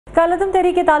कालदम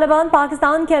तहरीके तालिबान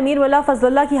पाकिस्तान के अमीर मुल्ला फजल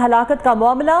उल्लाह की हलाकत का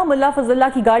मामला। मुल्ला फजल उल्लाह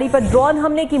की गाड़ी पर ड्रोन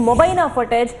हमले की मुबैना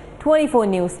फुटेज 24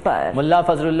 न्यूज़ पर। मुल्ला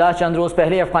फजल उल्लाह चंद रोज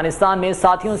पहले अफगानिस्तान में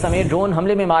साथियों समेत ड्रोन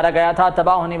हमले में मारा गया था।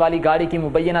 तबाह होने वाली गाड़ी की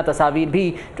मुबैना तस्वीर भी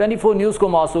 24 न्यूज़ को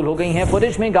मौसूल हो गई हैं।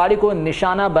 फुटेज में गाड़ी को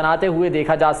निशाना बनाते हुए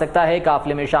देखा जा सकता है।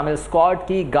 काफिले में शामिल स्क्वाड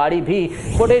की गाड़ी भी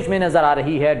फुटेज में नजर आ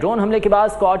रही है। ड्रोन हमले के बाद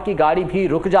स्क्वाड की गाड़ी भी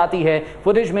रुक जाती है।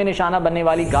 फुटेज में निशाना बनने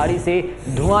वाली गाड़ी से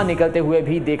धुआं निकलते हुए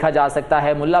भी देखा जा सकता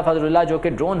है। मुल्ला फजल उल्लाह जो कि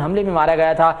ड्रोन हमले में मारा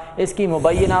गया था, इसकी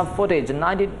मुबैना फुटेज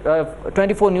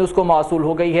 24 न्यूज़ को मौसूल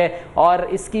हो गई है और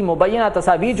इसकी मुबैना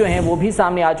तस्वीर जो हैं वो भी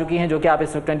सामने आ चुकी हैं, जो कि आप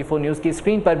इस 24 न्यूज़ की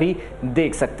स्क्रीन पर भी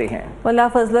देख सकते हैं। मुल्ला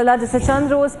फजल उल्लाह जिसे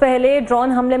चंद रोज पहले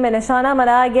ड्रोन हमले में निशाना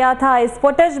बनाया गया था, इस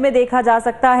फुटेज में देखा जा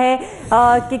सकता है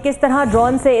कि किस तरह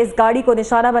ड्रोन से इस गाड़ी को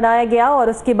निशाना बनाया गया और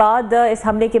उसके बाद इस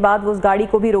हमले के बाद उस गाड़ी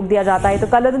को भी रोक दिया जाता है। तो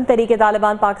कलदम तहरीके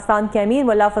तालिबान पाकिस्तान के अमीर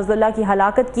मुल्ला फजल उल्लाह की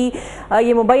हलाकत की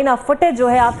ये मुबैना फुटेज जो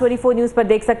है आप 24 न्यूज़ पर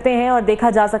देख सकते हैं और देखा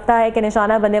जा सकता है कि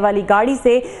निशाना बनने वाली गाड़ी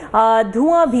से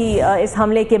धुआं भी इस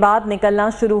हमले के बाद निकलना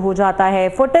शुरू हो जाता है।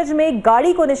 फुटेज में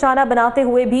गाड़ी को निशाना बनाते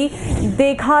हुए भी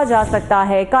देखा जा सकता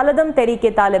है। कालदम तहरीके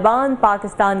तालिबान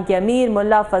पाकिस्तान के अमीर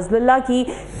मुल्ला फजल उल्लाह की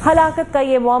हलाकत का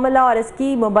ये मामला और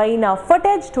इसकी मुबैना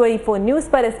फुटेज 24 न्यूज़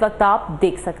पर इस वक्त आप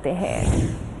देख सकते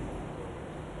हैं।